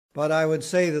But I would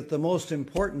say that the most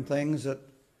important things that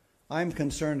I'm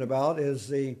concerned about is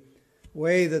the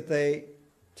way that they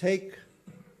take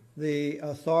the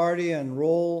authority and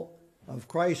role of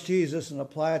Christ Jesus and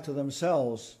apply it to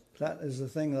themselves. That is the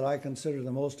thing that I consider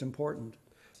the most important.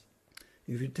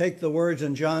 If you take the words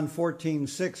in John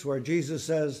 14:6, where Jesus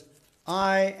says,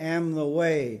 I am the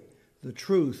way, the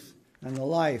truth, and the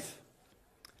life.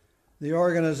 The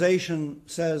organization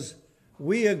says,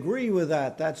 we agree with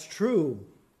that, that's true,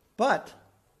 but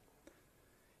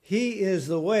he is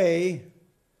the way,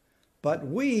 but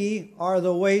we are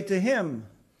the way to him.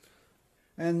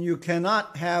 And you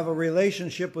cannot have a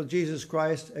relationship with Jesus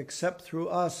Christ except through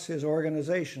us, his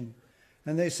organization.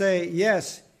 And they say,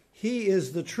 yes, he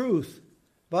is the truth,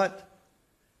 but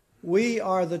we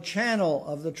are the channel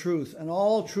of the truth, and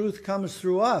all truth comes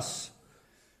through us.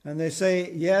 And they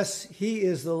say, yes, he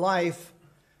is the life,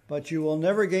 but you will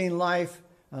never gain life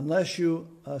unless you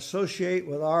associate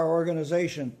with our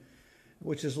organization,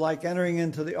 which is like entering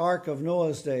into the ark of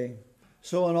Noah's day.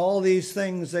 So in all these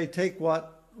things, they take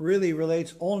what really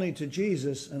relates only to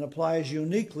Jesus and applies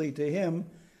uniquely to him,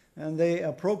 and they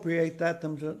appropriate that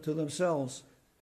to themselves.